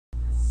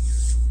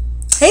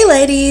Hey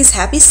ladies,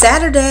 happy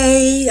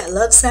Saturday. I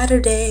love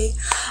Saturday.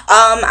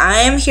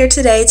 I am here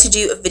today to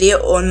do a video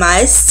on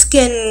my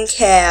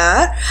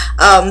skincare.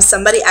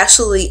 Somebody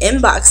actually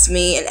inboxed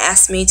me and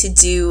asked me to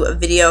do a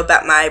video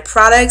about my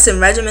products and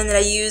regimen that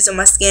I use on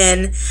my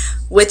skin,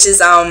 which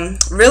is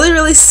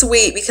really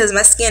sweet because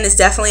my skin is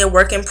definitely a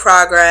work in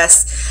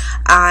progress.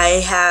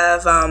 I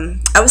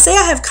would say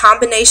I have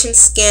combination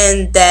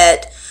skin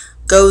that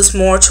goes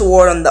more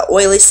toward on the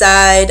oily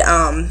side.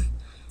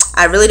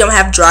 I really don't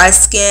have dry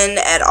skin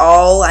at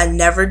all. I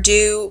never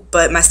do,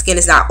 but my skin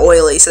is not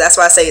oily, so that's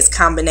why I say it's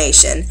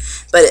combination.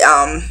 But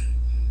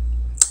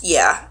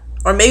yeah,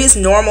 or maybe it's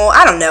normal.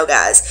 I don't know,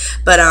 guys.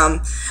 But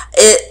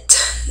it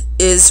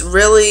is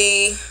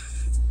really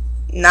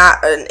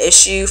not an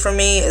issue for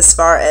me as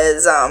far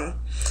as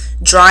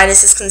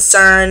dryness is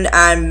concerned.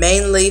 I'm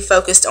mainly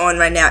focused on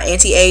right now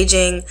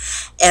anti-aging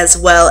as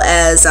well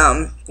as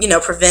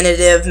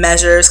preventative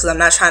measures, because I'm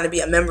not trying to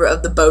be a member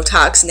of the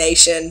Botox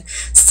nation.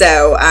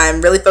 So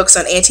I'm really focused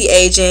on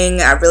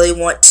anti-aging. I really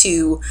want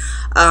to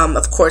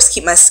of course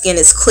keep my skin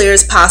as clear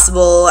as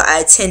possible.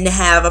 I tend to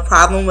have a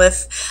problem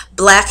with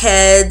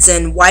blackheads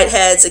and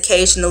whiteheads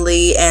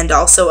occasionally, and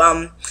also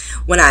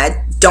when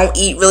I don't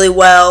eat really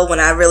well, when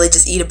I really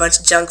just eat a bunch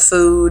of junk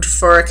food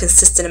for a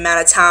consistent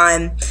amount of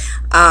time,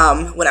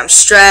 when I'm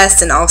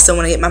stressed, and also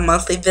when I get my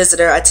monthly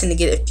visitor, I tend to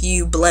get a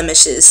few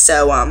blemishes.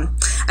 So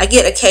I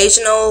get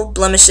occasional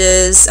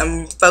blemishes.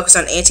 I'm focused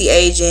on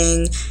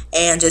anti-aging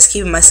and just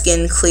keeping my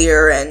skin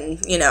clear and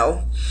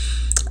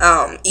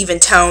even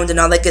toned and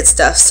all that good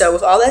stuff. So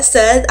with all that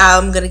said,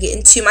 I'm gonna get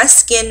into my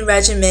skin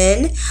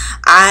regimen.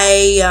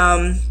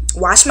 I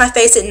wash my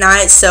face at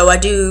night, so I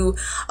do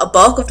a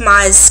bulk of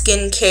my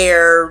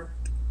skincare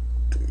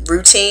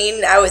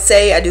routine. I would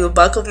say I do a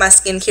bulk of my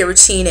skincare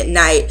routine at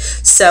night.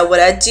 So what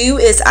I do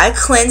is I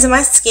cleanse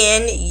my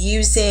skin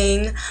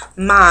using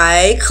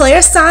my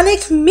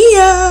Clarisonic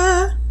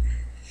Mia.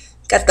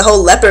 Got the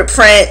whole leopard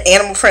print,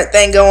 animal print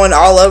thing going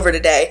all over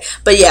today.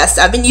 But yes,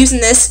 I've been using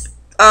this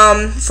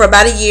for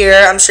about a year.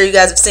 I'm sure you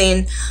guys have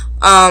seen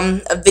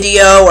a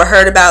video or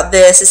heard about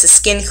this. It's a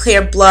skin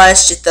clear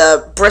blush.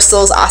 The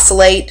bristles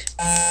oscillate.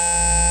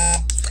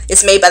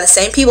 It's made by the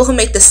same people who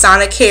make the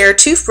Sonicare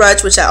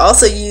toothbrush, which I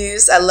also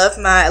use. I love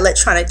my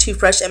electronic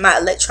toothbrush and my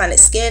electronic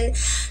skin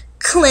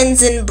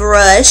cleansing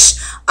brush.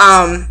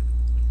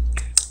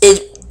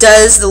 It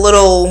does the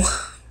little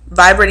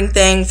vibrating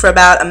thing for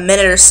about a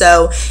minute or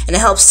so, and it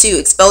helps to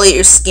exfoliate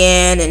your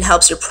skin and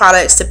helps your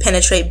products to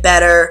penetrate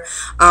better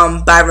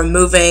by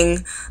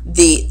removing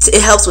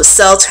it helps with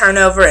cell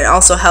turnover, and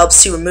also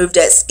helps to remove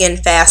dead skin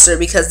faster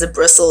because the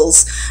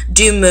bristles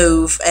do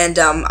move and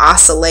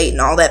oscillate and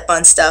all that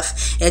fun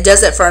stuff. And it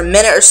does that for a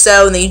minute or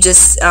so, and then you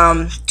just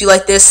do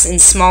like this in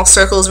small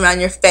circles around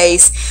your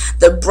face.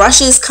 The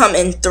brushes come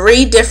in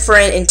 3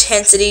 different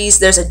intensities.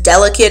 There's a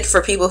delicate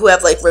for people who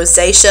have like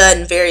rosacea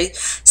and very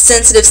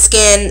sensitive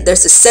skin.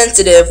 There's a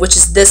sensitive, which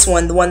is this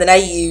one, the one that I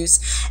use,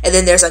 and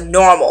then there's a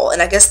normal,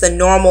 and I guess the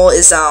normal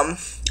is a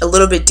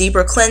little bit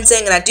deeper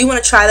cleansing, and I do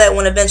want to try that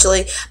one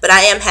eventually, but I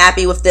am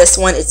happy with this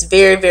one. It's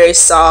very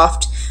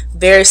soft,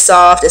 very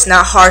soft. It's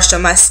not harsh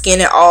on my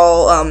skin at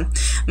all.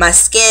 My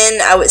skin,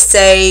 I would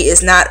say,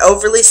 is not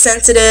overly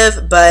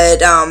sensitive,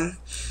 but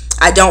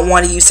I don't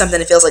want to use something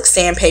that feels like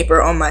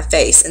sandpaper on my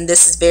face, and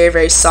this is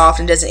very soft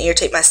and doesn't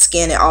irritate my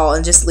skin at all,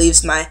 and just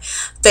leaves my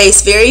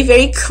face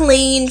very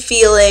clean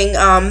feeling.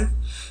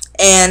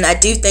 And I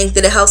do think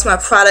that it helps my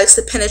products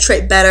to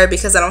penetrate better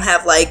because I don't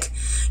have like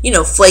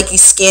flaky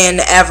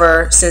skin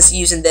ever since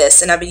using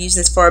this, and I've been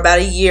using this for about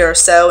a year or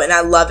so, and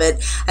I love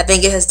it. I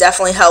think it has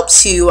definitely helped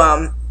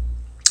to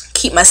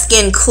keep my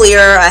skin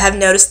clear. I have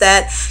noticed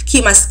that.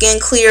 Keep my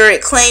skin clear.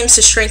 It claims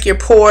to shrink your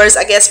pores.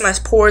 I guess my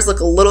pores look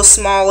a little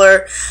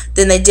smaller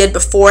than they did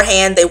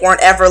beforehand. They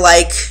weren't ever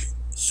like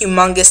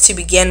humongous to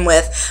begin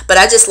with, but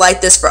I just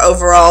like this for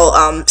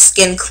overall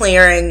skin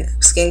cleaning,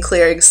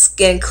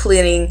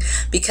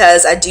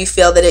 because I do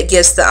feel that it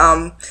gives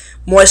the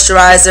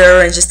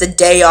moisturizer and just a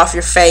day off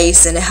your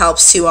face, and it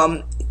helps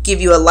to give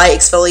you a light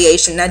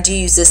exfoliation. And I do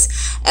use this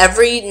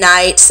every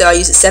night, so I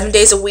use it 7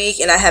 days a week,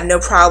 and I have no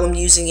problem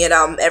using it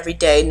every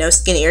day. No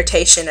skin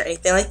irritation or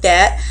anything like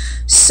that.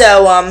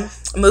 So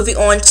moving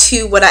on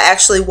to what I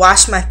actually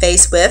wash my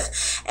face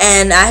with,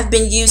 and I've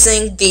been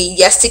using the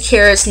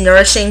Yestacarot's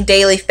Nourishing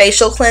Daily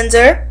Facial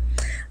Cleanser.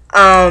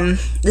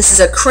 This is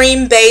a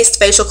cream-based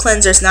facial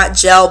cleanser. It's not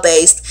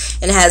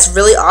gel-based, and it has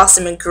really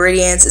awesome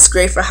ingredients. It's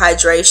great for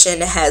hydration.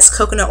 It has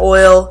coconut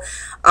oil,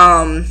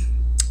 aloe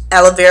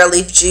vera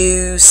leaf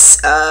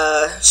juice,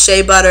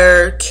 shea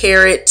butter,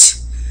 carrot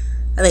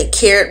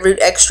root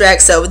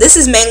extract. So this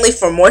is mainly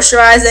for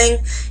moisturizing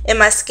in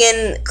my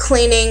skin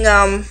cleaning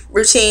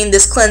routine.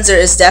 This cleanser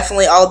is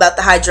definitely all about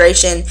the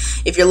hydration.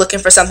 If you're looking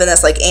for something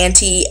that's like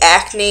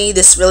anti-acne,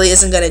 this really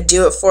isn't going to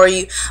do it for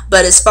you.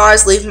 But as far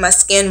as leaving my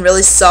skin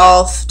really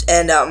soft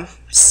and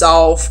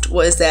soft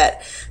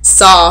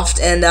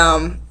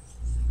and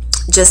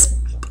just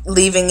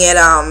leaving it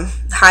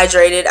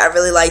hydrated, I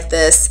really like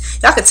this.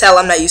 Y'all can tell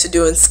I'm not used to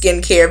doing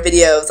skincare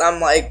videos. I'm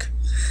like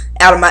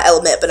out of my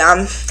element, but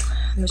I'm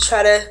I'm gonna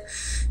try to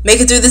make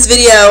it through this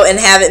video and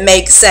have it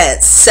make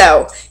sense.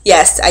 So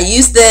yes, I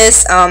use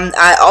this.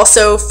 I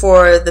also,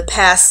 for the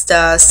past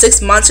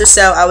 6 months or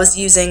so, I was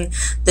using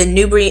the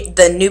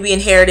Nubian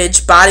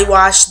Heritage body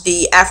wash,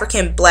 the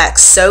African black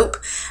soap.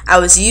 I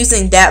was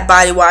using that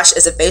body wash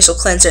as a facial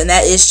cleanser, and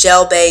that is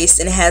gel based,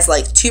 and it has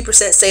like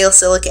 2%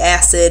 salicylic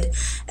acid,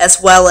 as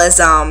well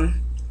as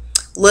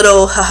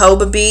little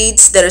jojoba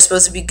beads that are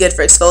supposed to be good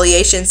for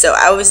exfoliation. So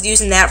I was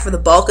using that for the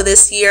bulk of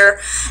this year,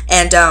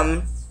 and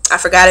I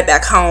forgot it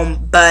back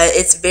home, but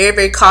it's very,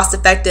 very cost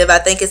effective. I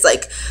think it's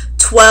like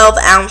 12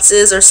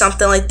 ounces or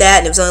something like that,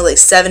 and it was only like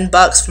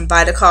 $7 from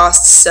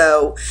Vitacost.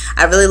 So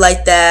I really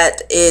like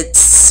that.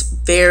 It's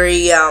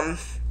very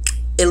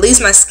it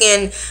leaves my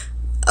skin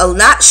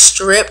not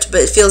stripped,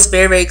 but it feels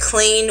very, very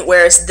clean,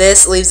 whereas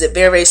this leaves it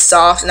very, very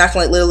soft, and I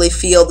can like literally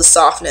feel the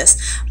softness.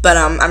 But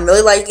I'm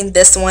really liking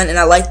this one, and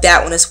I like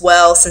that one as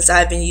well, since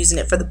I've been using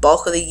it for the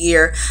bulk of the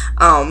year.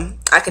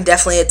 I can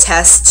definitely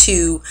attest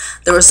to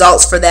the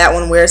results for that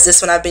one, whereas this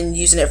one I've been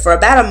using it for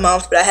about a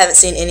month, but I haven't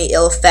seen any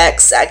ill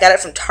effects. I got it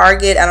from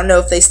Target. I don't know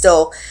if they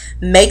still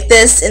make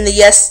this in the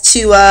Yes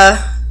to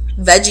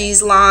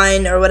Veggies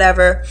line or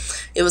whatever.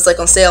 It was like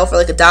on sale for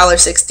like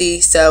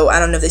 $1.60, so I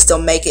don't know if they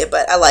still make it,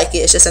 but I like it.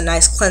 It's just a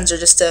nice cleanser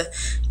just to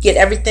get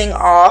everything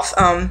off.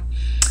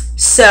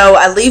 So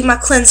I leave my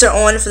cleanser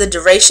on for the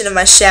duration of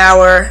my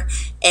shower,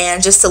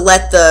 and just to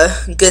let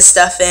the good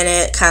stuff in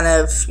it kind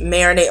of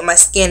marinate on my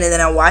skin, and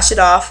then I wash it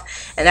off.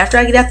 And after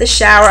I get out the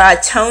shower, I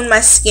tone my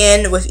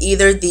skin with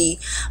either the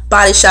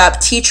Body Shop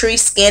Tea Tree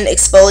Skin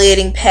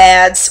Exfoliating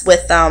Pads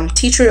with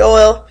tea tree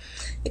oil.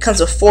 It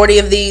comes with 40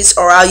 of these,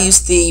 or I'll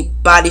use the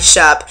Body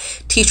Shop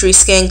Tea Tree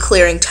Skin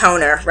Clearing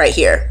Toner right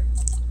here.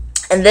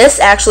 And this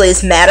actually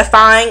is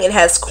mattifying. It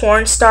has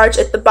cornstarch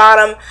at the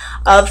bottom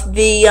of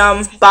the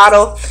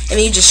bottle,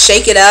 and you just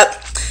shake it up.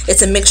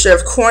 It's a mixture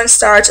of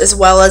cornstarch as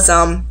well as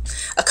a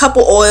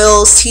couple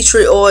oils, tea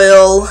tree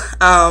oil,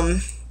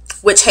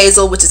 witch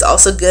hazel, which is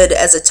also good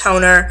as a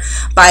toner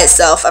by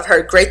itself. I've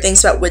heard great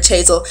things about witch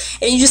hazel,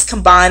 and you just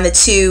combine the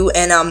two,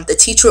 and the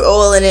tea tree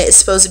oil in it is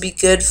supposed to be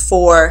good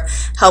for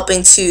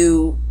helping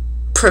to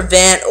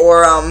prevent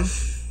or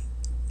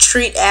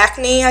treat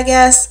acne, I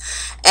guess.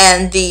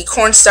 And the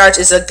cornstarch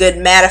is a good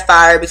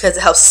mattifier because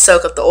it helps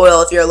soak up the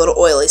oil if you're a little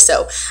oily.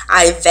 So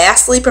I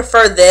vastly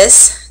prefer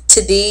this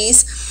to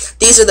these.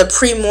 These are the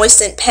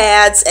pre-moistened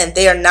pads, and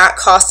they are not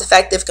cost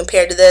effective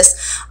compared to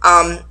this.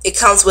 It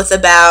comes with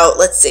about,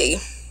 let's see,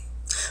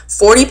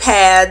 40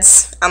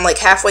 pads. I'm like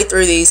halfway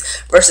through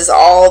these versus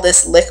all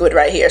this liquid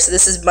right here. So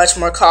this is much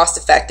more cost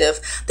effective.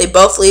 They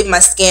both leave my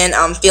skin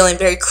feeling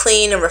very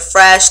clean and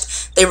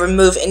refreshed. They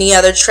remove any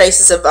other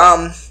traces of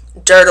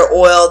dirt or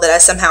oil that I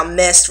somehow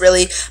missed,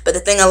 really. But the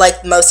thing I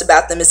like most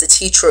about them is the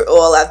tea tree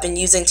oil. I've been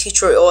using tea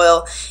tree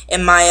oil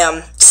in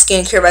my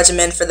skincare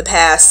regimen for the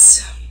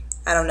past,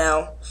 I don't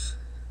know,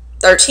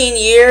 13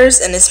 years,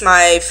 and it's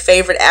my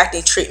favorite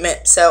acne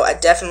treatment. So I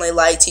definitely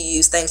like to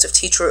use things with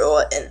tea tree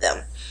oil in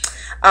them.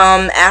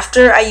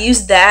 After I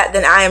use that,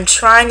 then I am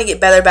trying to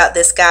get better about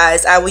this,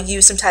 guys. I would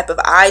use some type of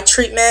eye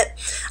treatment.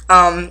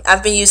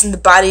 I've been using the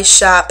Body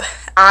Shop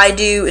Eye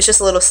Dew. It's just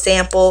a little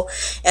sample,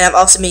 and I've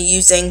also been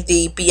using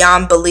the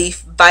Beyond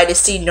Belief Vita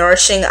C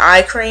Nourishing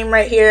Eye Cream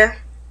right here.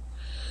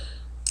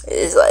 It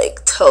is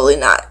like totally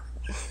not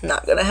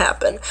gonna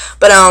happen,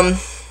 but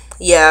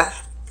yeah,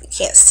 you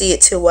can't see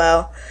it too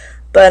well,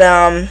 but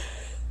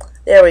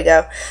there we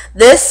go.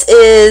 This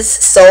is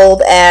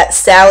sold at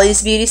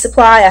Sally's Beauty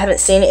Supply. I haven't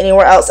seen it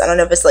anywhere else. I don't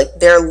know if it's like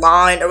their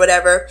line or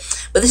whatever,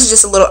 but this is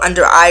just a little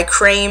under eye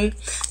cream.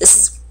 This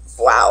is,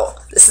 wow,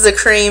 this is a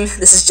cream.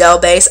 This is gel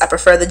base. I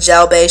prefer the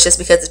gel base just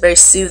because it's very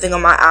soothing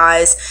on my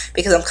eyes,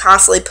 because I'm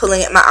constantly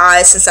pulling at my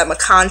eyes since I'm a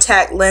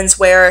contact lens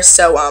wearer.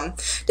 So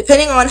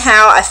depending on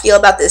how I feel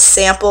about this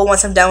sample,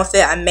 once I'm done with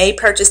it, I may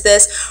purchase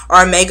this, or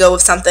I may go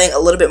with something a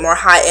little bit more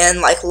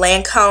high-end like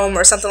Lancome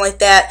or something like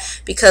that,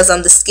 because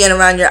the skin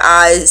around your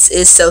eyes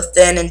is so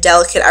thin and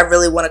delicate. I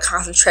really want to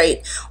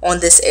concentrate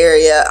on this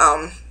area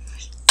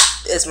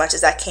as much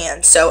as I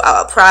can. So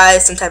I'll apply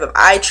some type of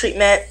eye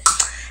treatment,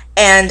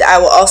 and I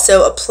will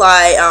also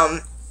apply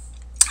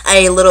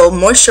a little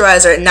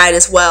moisturizer at night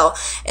as well.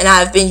 And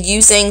I've been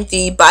using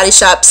the Body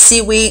Shop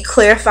Seaweed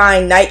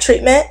Clarifying Night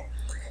Treatment,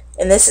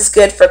 and this is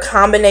good for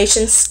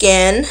combination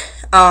skin,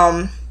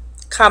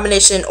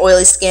 combination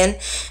oily skin,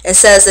 and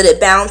says that it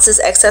balances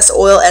excess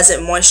oil as it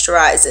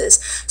moisturizes.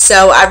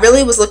 So I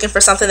really was looking for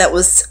something that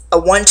was a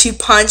 1-2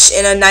 punch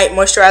in a night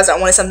moisturizer. I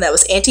wanted something that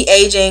was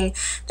anti-aging,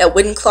 that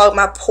wouldn't clog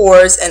my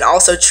pores, and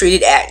also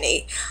treated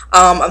acne.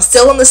 I'm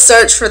still on the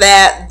search for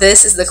that.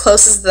 This is the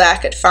closest that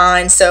I could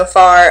find so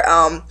far.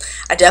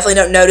 I definitely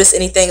don't notice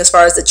anything as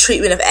far as the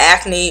treatment of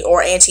acne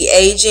or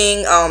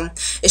anti-aging.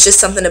 It's just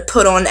something to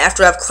put on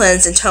after I've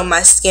cleansed and toned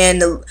my skin,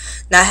 to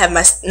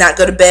not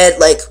go to bed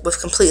like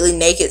with completely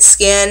naked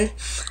skin.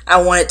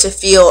 I want it to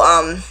feel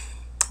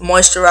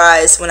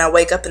moisturized when I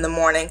wake up in the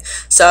morning.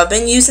 So I've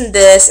been using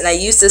this, and I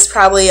use this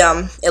probably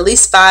at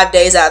least 5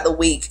 days out of the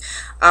week.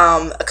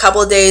 A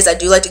couple of days I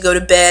do like to go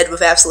to bed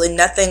with absolutely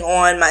nothing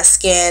on my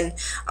skin,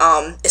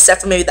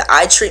 except for maybe the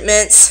eye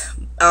treatments,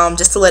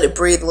 just to let it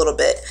breathe a little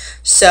bit.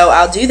 So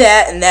I'll do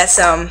that, and that's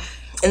and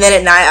then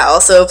at night I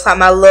also apply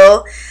my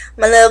little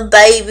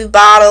baby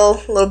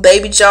bottle, little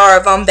baby jar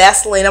of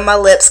Vaseline on my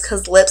lips,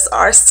 because lips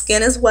are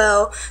skin as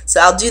well. So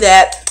I'll do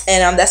that,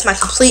 and that's my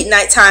complete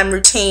nighttime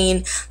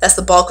routine. That's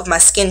the bulk of my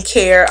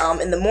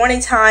skincare. In the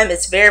morning time,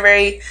 it's very,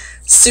 very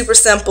super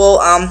simple.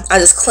 I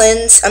just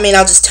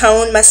I'll just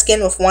tone my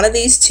skin with one of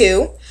these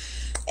two,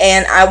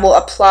 and I will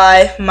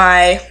apply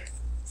my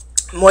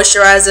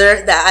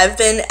moisturizer that I've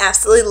been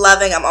absolutely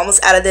loving. I'm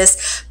almost out of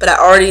this, but I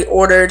already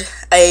ordered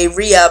a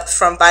re-up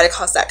from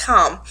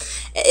Vitacost.com.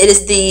 It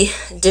is the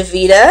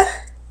Davida.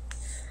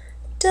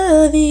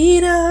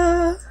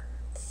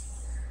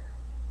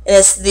 And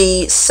it's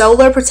the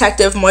Solar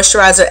Protective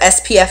Moisturizer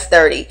SPF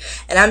 30.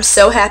 And I'm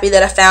so happy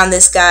that I found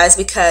this, guys,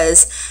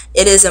 because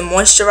it is a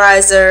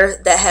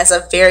moisturizer that has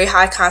a very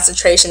high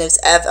concentration of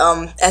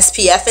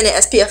SPF in it,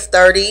 SPF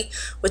 30,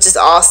 which is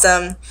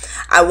awesome.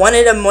 I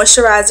wanted a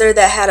moisturizer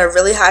that had a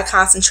really high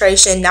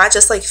concentration, not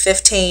just like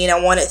 15,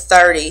 I wanted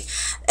 30.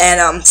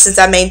 And since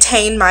I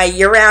maintain my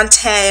year-round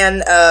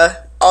tan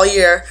all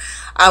year,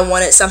 I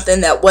wanted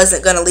something that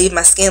wasn't going to leave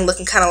my skin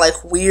looking kind of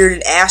like weird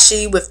and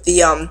ashy with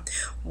the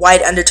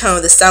white undertone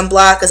of the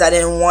sunblock, because I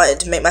didn't want it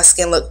to make my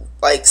skin look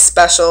like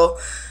special.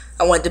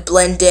 I wanted to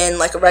blend in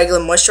like a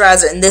regular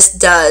moisturizer, and this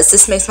does.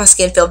 This makes my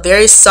skin feel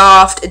very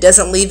soft. It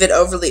doesn't leave it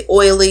overly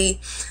oily.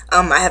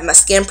 I have my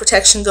skin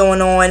protection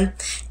going on,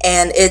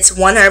 and it's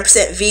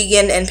 100%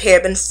 vegan and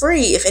paraben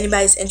free if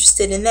anybody's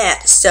interested in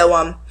that.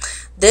 So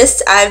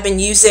this I've been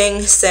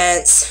using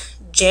since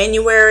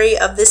January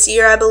of this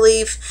year, I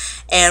believe,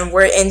 and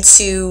we're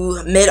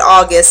into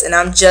mid-August, and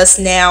I'm just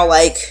now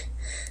like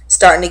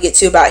starting to get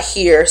to about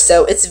here.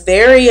 So it's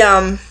very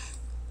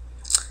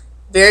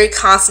very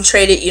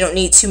concentrated. You don't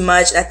need too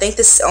much. And I think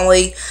this is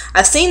only,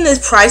 I've seen the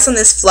price on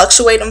this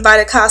fluctuate on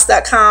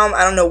Vitacost.com.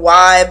 I don't know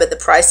why, but the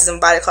prices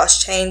on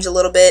Vitacost change a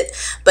little bit.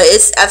 But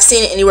I've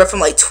seen it anywhere from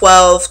like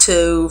 12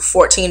 to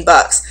 14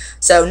 bucks.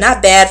 So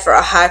not bad for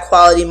a high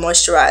quality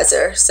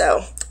moisturizer.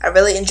 So I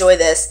really enjoy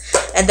this.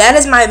 And that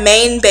is my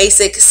main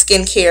basic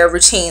skincare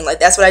routine. Like,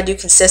 that's what I do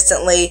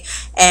consistently.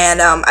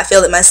 And I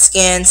feel that my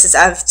skin, since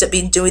I've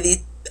been doing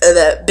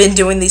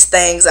these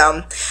things,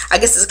 I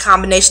guess it's a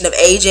combination of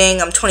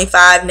aging. I'm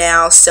 25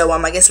 now, so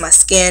I guess my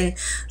skin,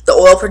 the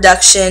oil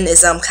production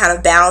is kind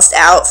of balanced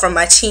out from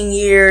my teen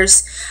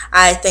years.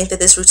 I think that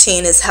this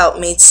routine has helped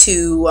me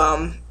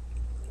to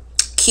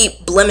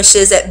keep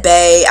blemishes at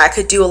bay. I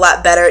could do a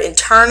lot better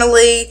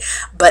internally,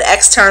 but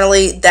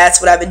externally, that's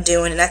what I've been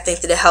doing, and I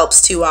think that it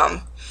helps to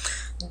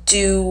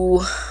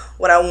do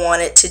what I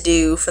want it to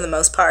do for the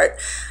most part,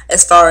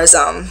 as far as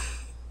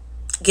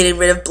getting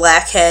rid of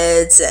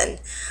blackheads and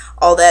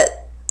all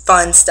that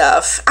fun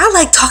stuff. I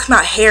like talking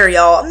about hair,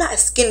 y'all. I'm not a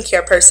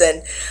skincare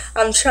person.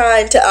 I'm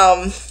trying to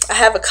I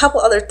have a couple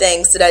other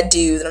things that I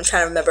do that I'm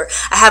trying to remember.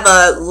 I have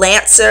a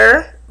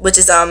Lancer, which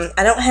is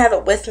I don't have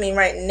it with me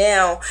right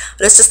now,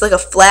 but it's just like a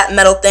flat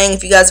metal thing.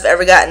 If you guys have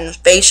ever gotten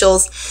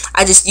facials,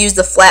 I just use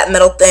the flat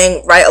metal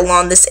thing right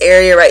along this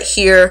area right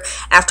here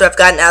after I've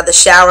gotten out of the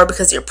shower,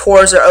 because your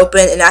pores are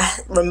open, and I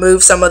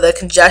remove some of the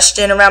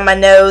congestion around my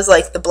nose,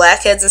 like the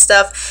blackheads and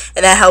stuff,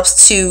 and that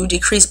helps to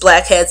decrease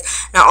blackheads.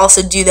 And I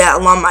also do that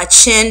along my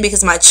chin,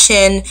 because my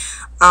chin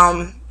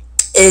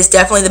is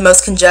definitely the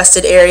most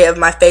congested area of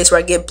my face where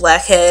I get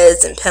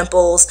blackheads and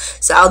pimples.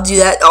 So I'll do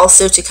that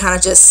also to kind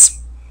of just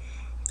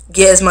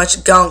get as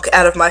much gunk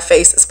out of my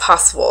face as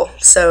possible.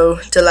 So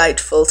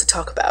delightful to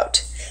talk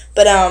about.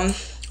 But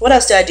what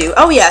else do I do?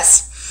 Oh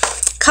yes,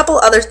 a couple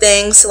other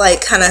things,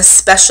 like kind of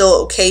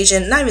special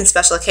occasion, not even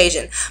special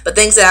occasion, but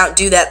things that I don't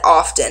do that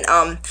often.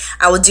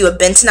 I will do a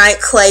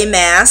bentonite clay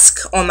mask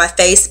on my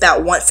face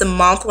about once a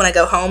month. When I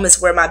go home is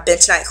where my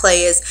bentonite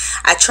clay is.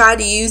 I try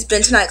to use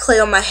bentonite clay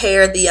on my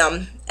hair,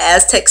 the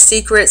Aztec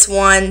Secrets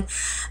one,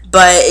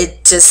 but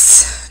it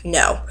just,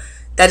 no.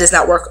 That does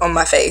not work on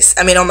my face,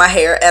 on my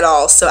hair at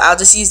all. So I'll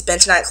just use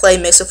bentonite clay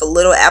mixed with a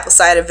little apple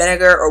cider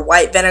vinegar or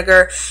white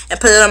vinegar and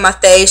put it on my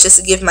face just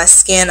to give my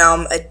skin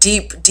a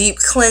deep, deep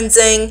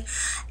cleansing.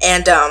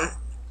 And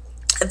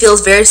it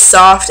feels very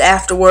soft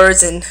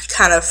afterwards and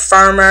kind of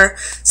firmer.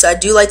 So I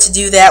do like to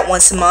do that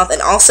once a month.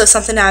 And also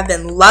something I've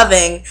been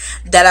loving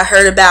that I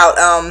heard about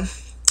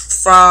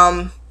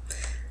from,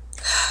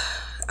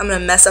 I'm going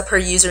to mess up her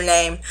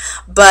username,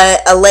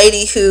 but a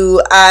lady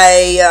who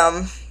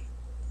I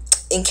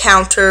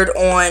encountered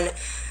on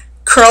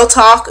Curl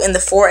Talk in the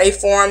 4A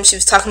forum. She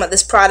was talking about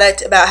this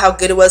product, about how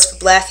good it was for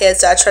blackheads,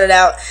 so I tried it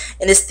out,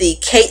 and it's the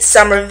Kate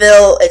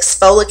Somerville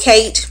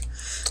Exfoliate,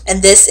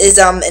 and this is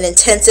an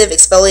intensive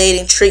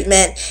exfoliating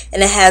treatment,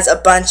 and it has a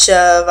bunch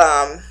of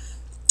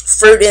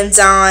fruit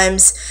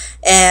enzymes,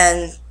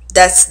 and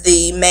that's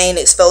the main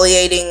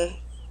exfoliating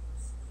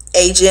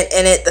agent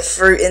in it, the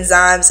fruit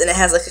enzymes, and it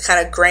has like a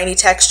kind of grainy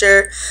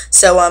texture.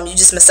 So you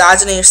just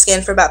massage it in your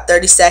skin for about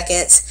 30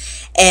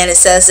 seconds, and it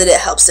says that it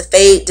helps to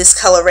fade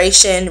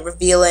discoloration,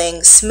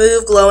 revealing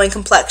smooth glowing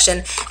complexion.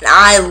 And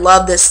I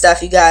love this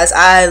stuff, you guys.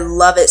 I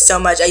love it so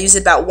much. I use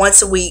it about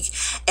once a week,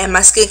 and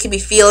my skin can be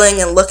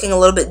feeling and looking a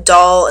little bit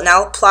dull, and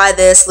I'll apply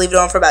this, leave it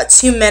on for about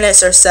 2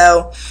 minutes or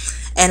so,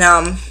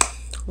 and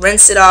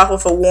rinse it off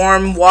with a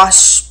warm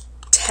wash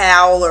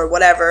towel or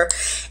whatever,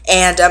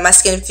 and my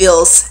skin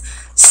feels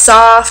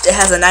soft. It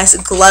has a nice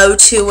glow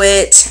to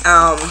it.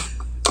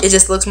 It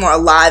just looks more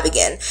alive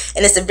again,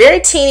 and it's a very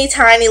teeny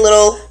tiny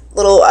little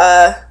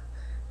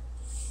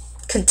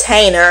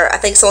container. I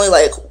think it's only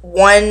like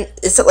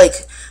it's like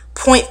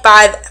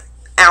 0.5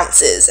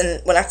 ounces,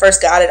 and when I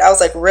first got it I was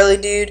like, really,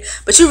 dude?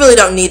 But you really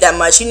don't need that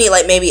much. You need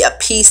like maybe a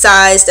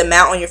pea-sized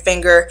amount on your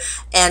finger,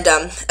 and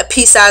a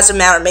pea-sized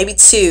amount, or maybe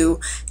 2,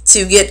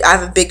 to get. I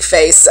have a big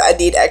face, so I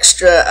need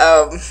extra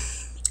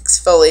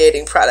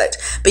exfoliating product.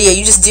 But yeah,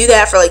 you just do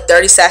that for like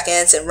 30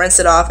 seconds and rinse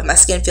it off, and my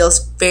skin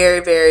feels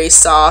very, very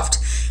soft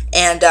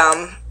and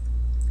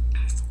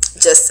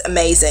just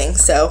amazing.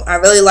 So I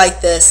really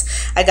like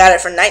this. I got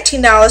it for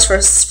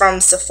 $19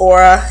 from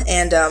Sephora,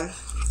 and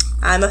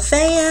I'm a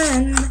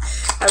fan.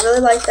 I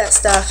really like that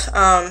stuff.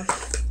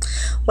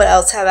 What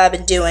else have I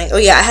been doing? Oh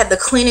yeah, I have the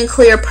Clean and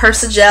Clear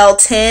Persagel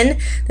 10.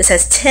 This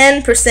has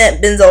 10%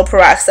 benzoyl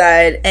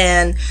peroxide,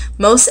 and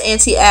most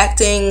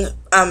anti-acne,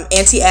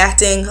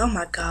 oh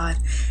my god,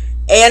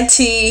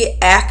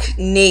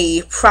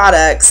 anti-acne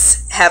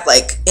products have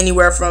like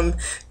anywhere from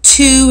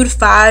 2 to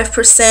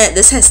 5%.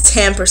 This has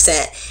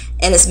 10%,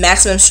 and it's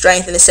maximum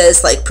strength, and it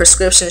says like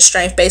prescription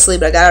strength basically,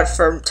 but I got it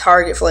from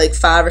Target for like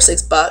 $5 or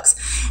 $6,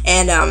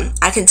 and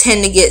I can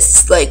tend to get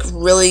like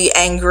really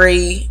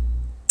angry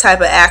type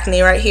of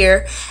acne right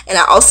here. And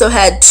I also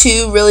had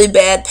 2 really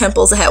bad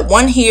pimples. I had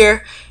one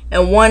here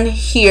and one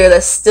here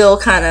that's still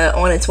kind of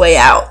on its way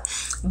out,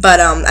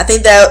 but I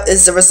think that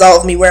is the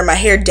result of me wearing my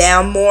hair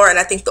down more, and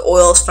I think the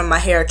oils from my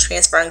hair are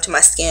transferring to my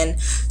skin,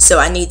 so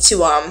I need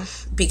to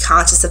be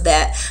conscious of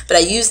that. But I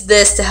used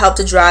this to help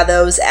to dry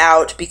those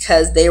out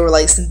because they were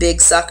like some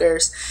big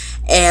suckers,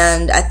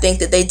 and I think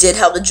that they did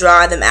help to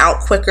dry them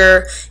out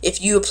quicker.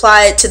 If you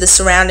apply it to the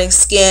surrounding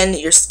skin,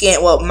 your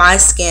skin, well, my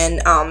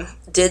skin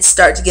did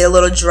start to get a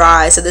little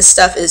dry, so this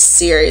stuff is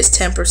serious,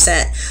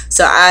 10%.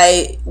 So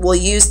I will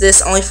use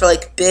this only for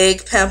like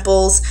big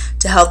pimples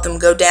to help them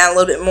go down a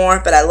little bit more,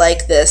 but I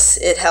like this.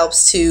 It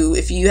helps to,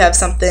 if you have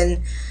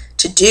something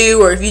to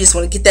do, or if you just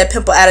want to get that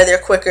pimple out of there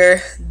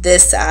quicker,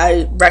 this,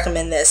 I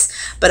recommend this.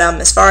 But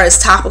as far as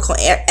topical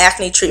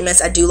acne treatments,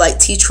 I do like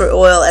tea tree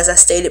oil. As I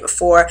stated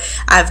before,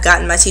 I've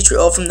gotten my tea tree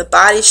oil from the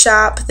Body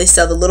Shop. They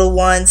sell the little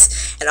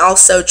ones, and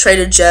also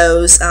Trader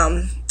Joe's.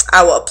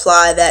 I will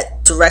apply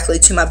that directly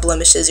to my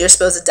blemishes. You're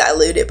supposed to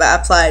dilute it, but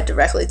I apply it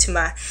directly to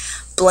my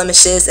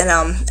blemishes. And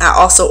I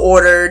also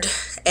ordered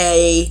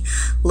a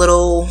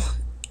little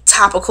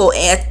topical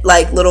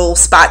like little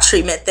spot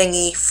treatment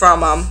thingy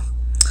from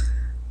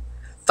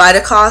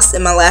Vitacost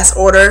in my last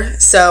order.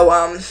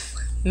 So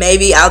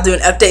maybe I'll do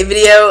an update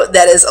video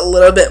that is a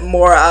little bit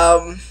more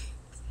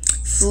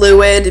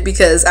fluid,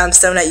 because I'm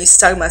so not used to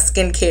talking about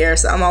skincare,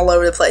 so I'm all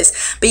over the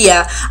place. But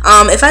yeah,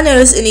 if I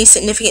notice any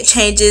significant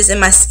changes in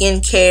my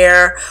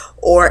skincare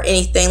or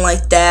anything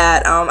like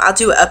that, I'll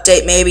do an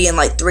update maybe in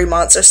like 3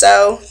 months or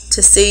so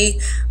to see.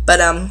 But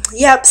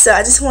yep, so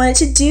I just wanted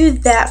to do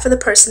that for the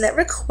person that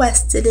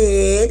requested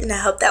it, and I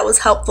hope that was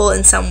helpful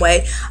in some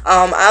way.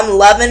 I'm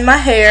loving my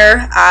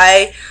hair.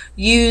 I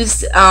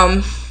used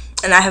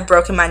and I have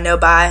broken my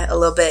no-buy a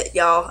little bit,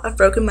 y'all. I've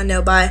broken my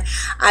no-buy.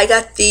 I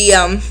got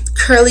the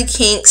Curly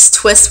Kinks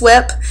Twist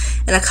Whip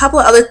and a couple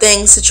of other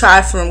things to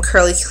try from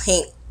Curly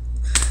Kink.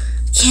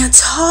 Can't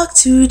talk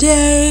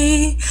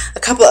today. A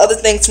couple of other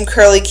things from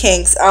Curly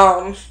Kinks.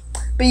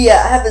 But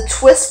yeah, I have the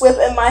Twist Whip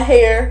in my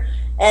hair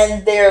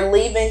and their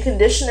leave-in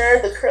conditioner,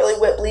 the Curly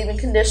Whip leave-in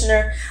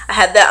conditioner. I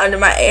had that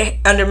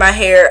under my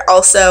hair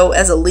also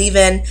as a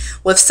leave-in,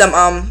 with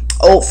some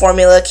old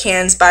formula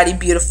Karen's Body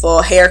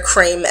Beautiful hair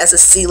cream as a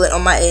sealant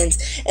on my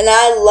ends. And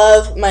I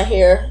love my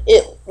hair.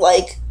 It,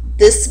 like,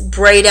 this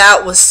braid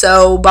out was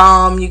so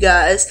bomb, you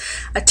guys.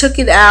 I took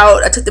it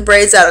out. I took the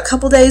braids out a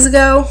couple days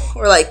ago,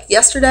 or like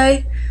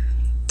yesterday.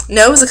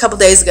 No, it was a couple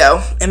days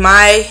ago, and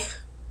my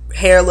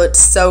hair looked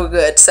so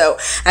good. So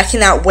I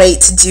cannot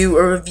wait to do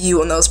a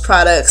review on those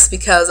products,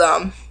 because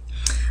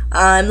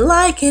I'm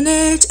liking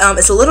it.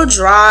 It's a little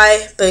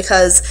dry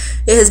because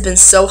it has been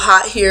so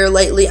hot here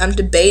lately. I'm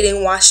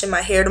debating washing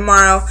my hair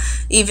tomorrow,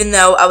 even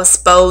though I was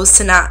supposed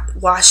to not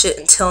wash it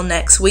until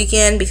next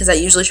weekend, because I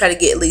usually try to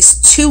get at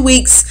least 2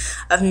 weeks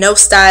of no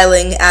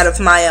styling out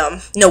of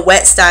my no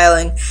wet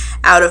styling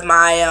out of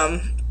my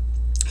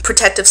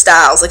protective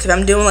styles. Like if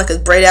I'm doing like a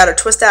braid out or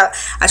twist out,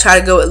 I try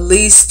to go at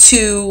least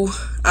 2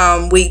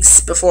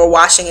 weeks before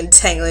washing and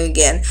detangling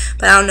again.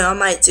 But I don't know, I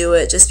might do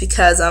it just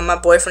because my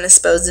boyfriend is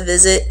supposed to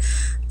visit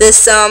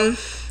this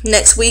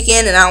next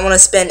weekend, and I don't want to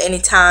spend any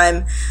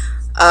time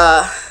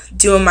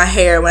doing my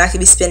hair when I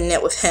could be spending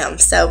it with him.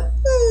 So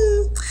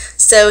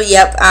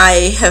yep,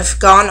 I have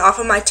gone off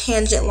of my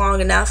tangent long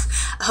enough.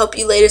 I hope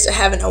you ladies are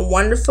having a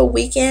wonderful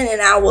weekend,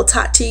 and I will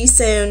talk to you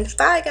soon.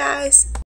 Bye guys.